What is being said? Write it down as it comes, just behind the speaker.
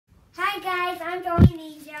Hi guys, I'm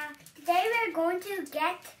Indonesia. Today we're going to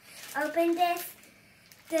open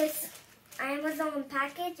this Amazon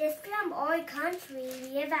package. It's from our country. We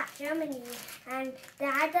live at Germany, and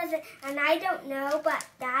Dad doesn't, and I don't know, but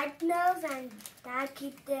Dad knows, and Dad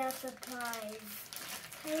keeps their supplies.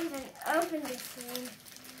 I can't even open this thing.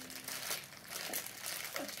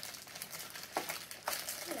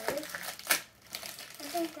 Hello. I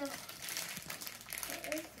think what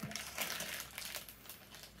is this?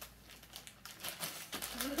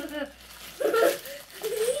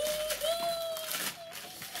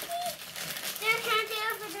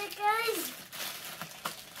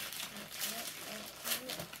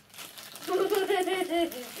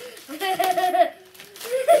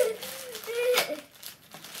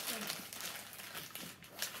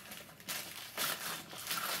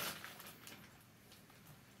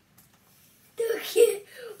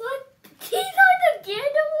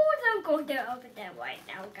 I'm going to open them right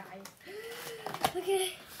now, guys.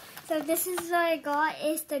 Okay, so this is what I got.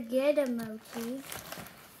 It's the Gouda mochi.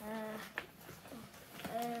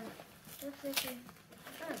 Okay.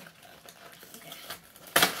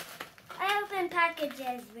 I open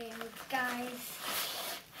packages really, guys.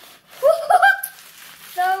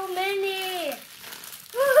 So many.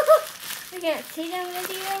 I can't see the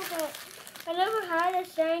video, but I never had a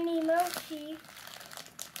shiny mochi.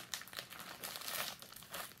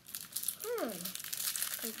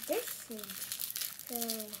 Like this thing.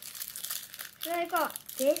 So I got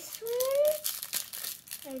this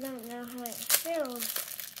one. I don't know how it feels.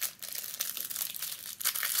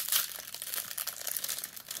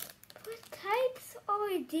 What types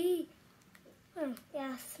are these?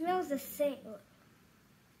 Yeah, smells the same.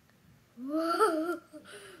 Whoa!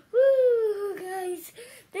 Woo, guys!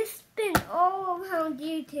 This spin all around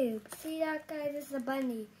YouTube. See that, guys? It's a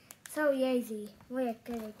bunny. So easy. Wait,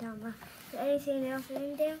 good, Tama. Is there anything else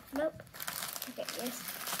in there? Nope. Okay, yes.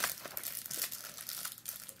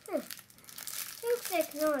 Looks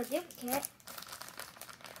like no duplicate.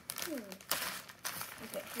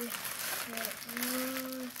 Okay, here.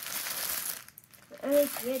 Let me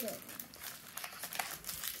get it.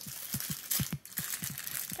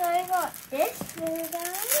 So I got this one,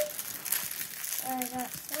 guys. I got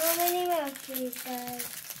so many mochis, guys.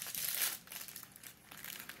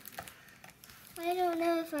 I don't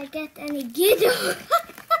know if I get any Gouda.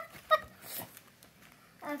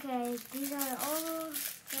 Okay, these are all.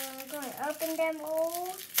 So I'm going to open them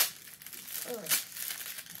all. Ooh.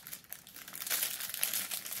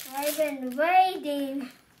 I've been waiting.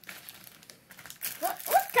 What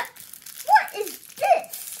is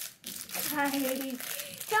this? Guys,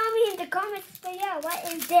 tell me in the comments below. What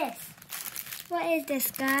is this? What is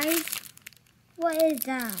this, guys? What is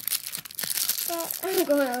that? I'm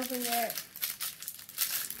going to open it.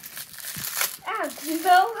 I have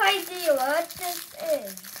no idea what this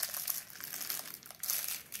is.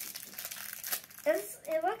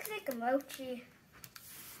 It looks like a mochi.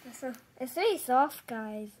 It's really soft,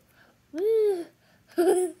 guys. Woo. What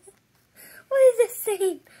is this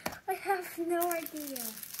thing? I have no idea.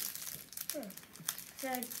 So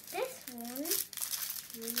this one.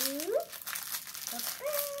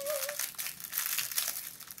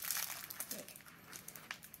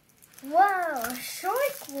 Whoa, a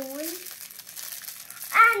short one.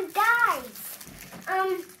 And guys,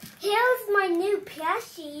 here's my new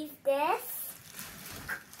plushies.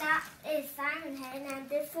 That is Simon Hen, and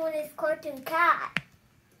this one is Cartoon Cat.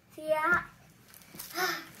 See that?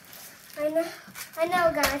 I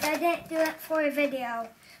know, guys. I didn't do it for a video,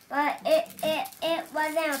 but it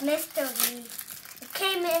wasn't a mystery. It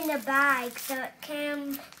came in the bag, so it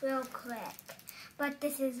came real quick. But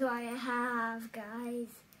this is what I have, guys.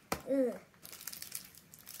 Ugh.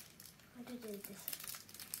 How to do this?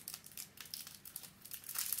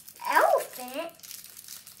 Elephant?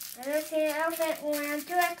 I don't see an elephant one. I'm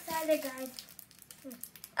too excited, guys.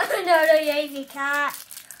 Oh no, the lazy cat.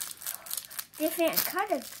 Different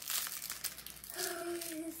color.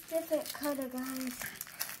 It's different color, guys.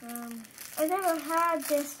 I never had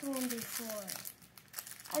this one before.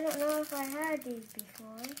 I don't know if I had these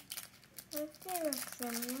before. Let's see what's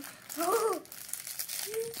in here. Oh!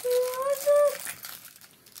 It's awesome!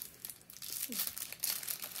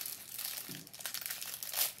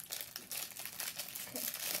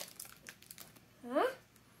 Huh?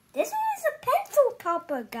 This one is a pencil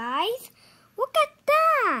popper, guys. Look at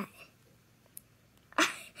that.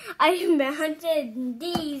 I imagined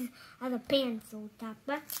these as a pencil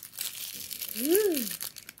topper. Is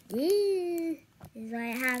what I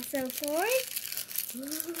have so far.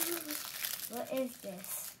 What is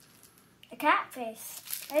this? A catfish.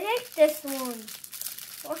 I like this one.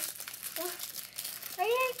 I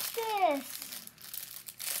like this.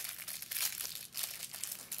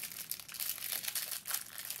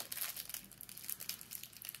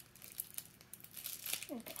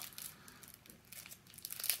 Okay.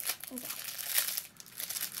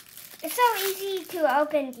 It's so easy to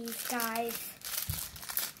open these, guys.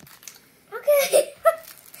 Okay.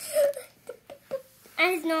 And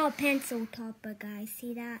it's not a pencil topper, guys.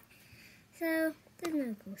 See that? So, there's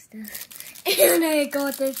no cool stuff. And I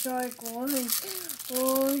got the shark one.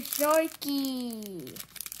 Oh, sharky.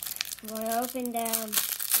 I'm going to open them.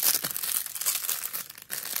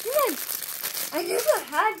 I never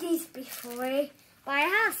had these before, but I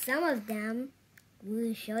have some of them.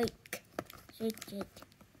 Ooh, shake. Shake, shake.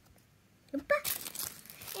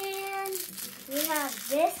 And we have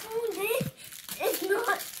this one. This is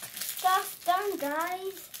not stuff done,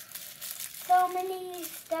 guys. So many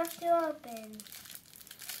stuff to open.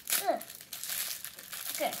 Ugh.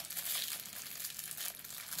 Okay.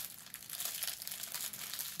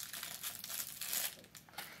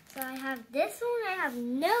 So I have this one. I have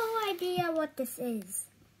no idea what this is.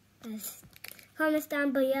 Just comment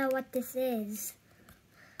down below what this is.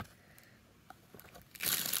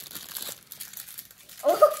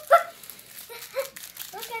 Oh,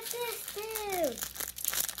 look at this too.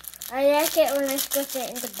 I like it when I squish it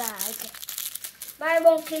in the bag. But I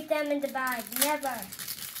won't keep them in the bag. Never.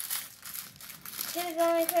 This is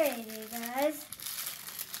going crazy, guys.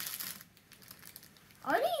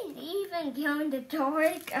 Are these even going to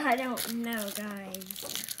dark? I don't know, guys.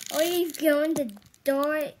 Are these going to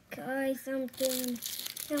dark or something?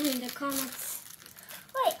 Tell me in the comments.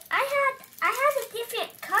 Wait, I had a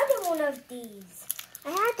different color one of these. I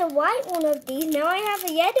had the white one of these. Now I have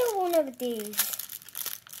a yellow one of these.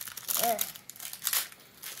 Ugh.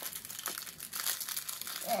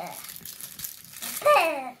 Ugh.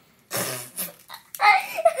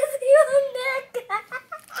 Your neck.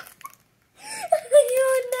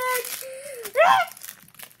 Your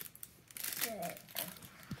neck.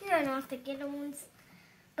 Here are not the good ones.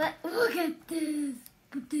 But look at this.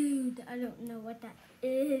 Dude, I don't know what that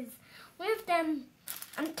is. With them,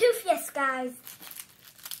 I'm toothless, guys.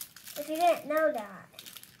 If you didn't know that.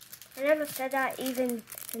 I never said that even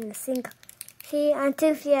in the sink. See, I'm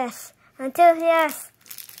toothless. I'm toothless.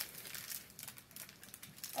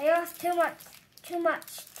 I lost too much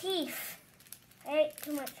teeth. I ate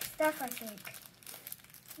too much stuff, I think.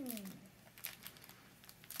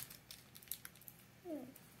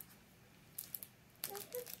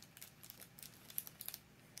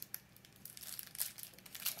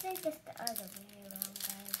 I think it's the other way around,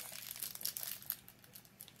 guys.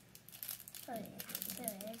 Oh, yeah,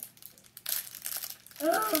 there it is. Oh,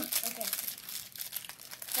 okay.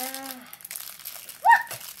 Look!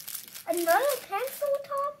 Another pencil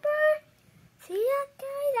topper? See that,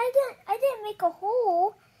 guys? I didn't make a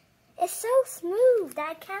hole. It's so smooth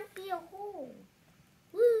that it can't be a hole.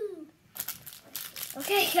 Woo!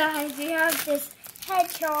 Okay, guys, we have this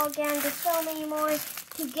hedgehog and there's so many more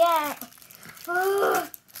to get. Oh,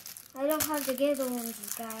 I don't have the good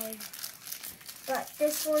ones, guys. But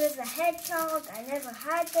this one is a hedgehog. I never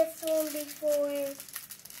had this one before.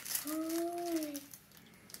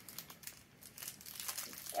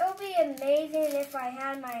 It would be amazing if I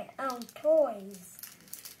had my own toys.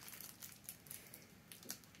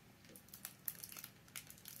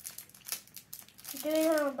 I'm doing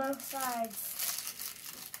it on both sides.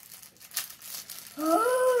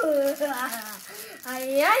 Oh, I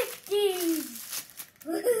like these.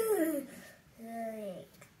 Like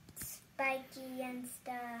spiky and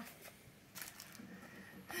stuff.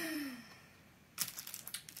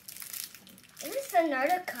 Is this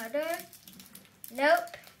another cutter?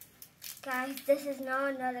 Nope. Guys, this is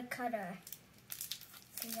not another cutter.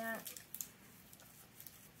 See that?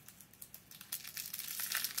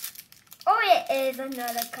 Oh, it is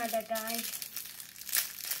another cutter, guys.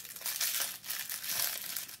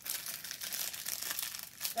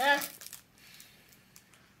 Ugh.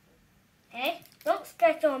 Hey, don't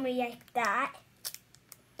stretch on me like that.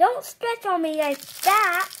 Don't stretch on me like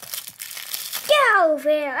that. Get over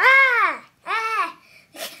here. Ah! Ah!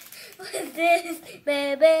 What's this?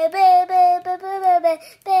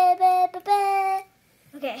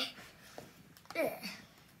 Okay.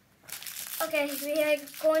 Okay, we are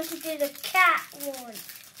going to do the cat one.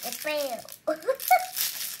 The bear.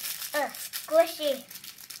 Squishy.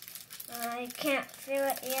 I can't feel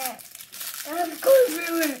it yet. I'm going to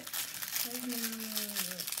feel it.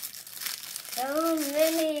 So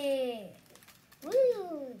many.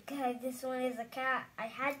 Woo! Guys, this one is a cat. I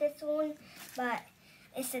had this one, but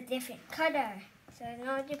it's a different color. So it's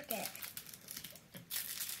not a duplicate.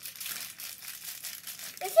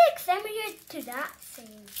 Is it similar to that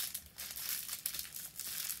scene?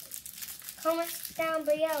 Comment down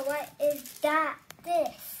below. What is that?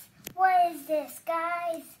 This. What is this,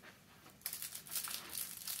 guys?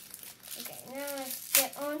 Okay, now let's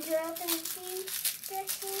get on to open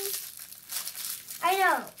this one. I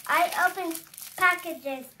know. I opened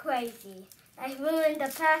packages crazy. I ruined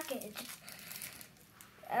the package.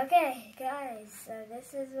 Okay, guys. So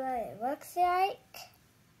this is what it looks like.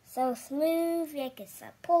 So smooth, like it's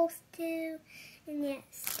supposed to. And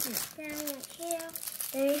yes, down right here.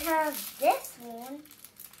 Then we have this one.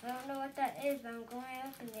 I don't know what that is, but I'm going to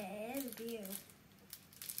open it. It is blue.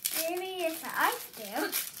 Maybe it's an ice tail.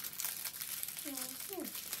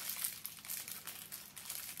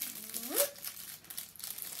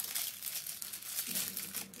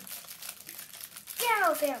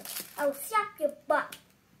 Go, Bill. I'll slap your butt.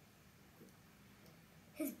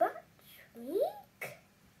 His butt shrink?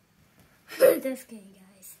 Just kidding,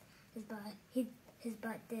 guys. His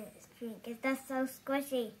butt did shrink. That's so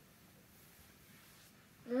squishy.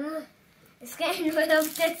 It's getting rid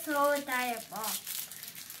of this whole entire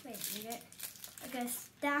box. Wait a minute. I'm going to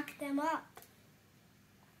stack them up.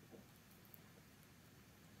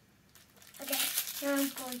 Okay, now I'm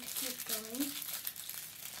going to keep going.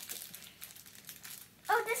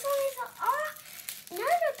 Oh, this one is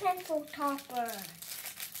another pencil topper.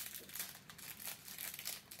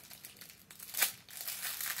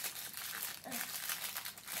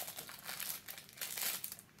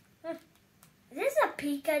 Is this a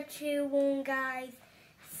Pikachu one, guys?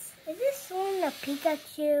 Is this one a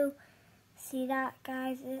Pikachu? See that,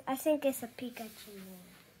 guys? I think it's a Pikachu one.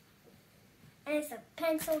 And it's a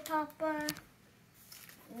pencil topper.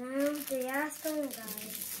 Now the last one,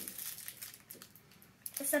 guys.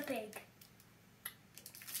 It's a pig.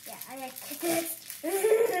 Yeah, I like this.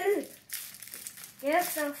 You look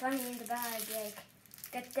so funny in the bag, like.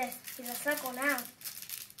 Get this. He's a circle now.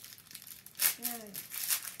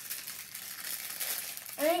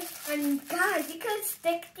 And guys, you could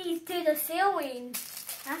stick these to the ceiling.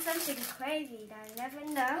 That's something crazy that I never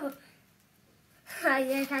know. I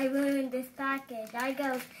think I ruined this package. I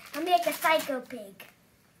make a psycho pig.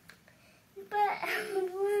 But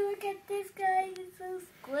look at this, guys. It's so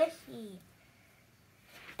squishy.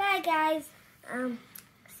 Bye, guys.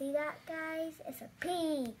 See that, guys? It's a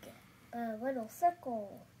pig. A little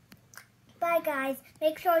circle. Bye, guys.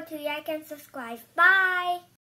 Make sure to like and subscribe. Bye.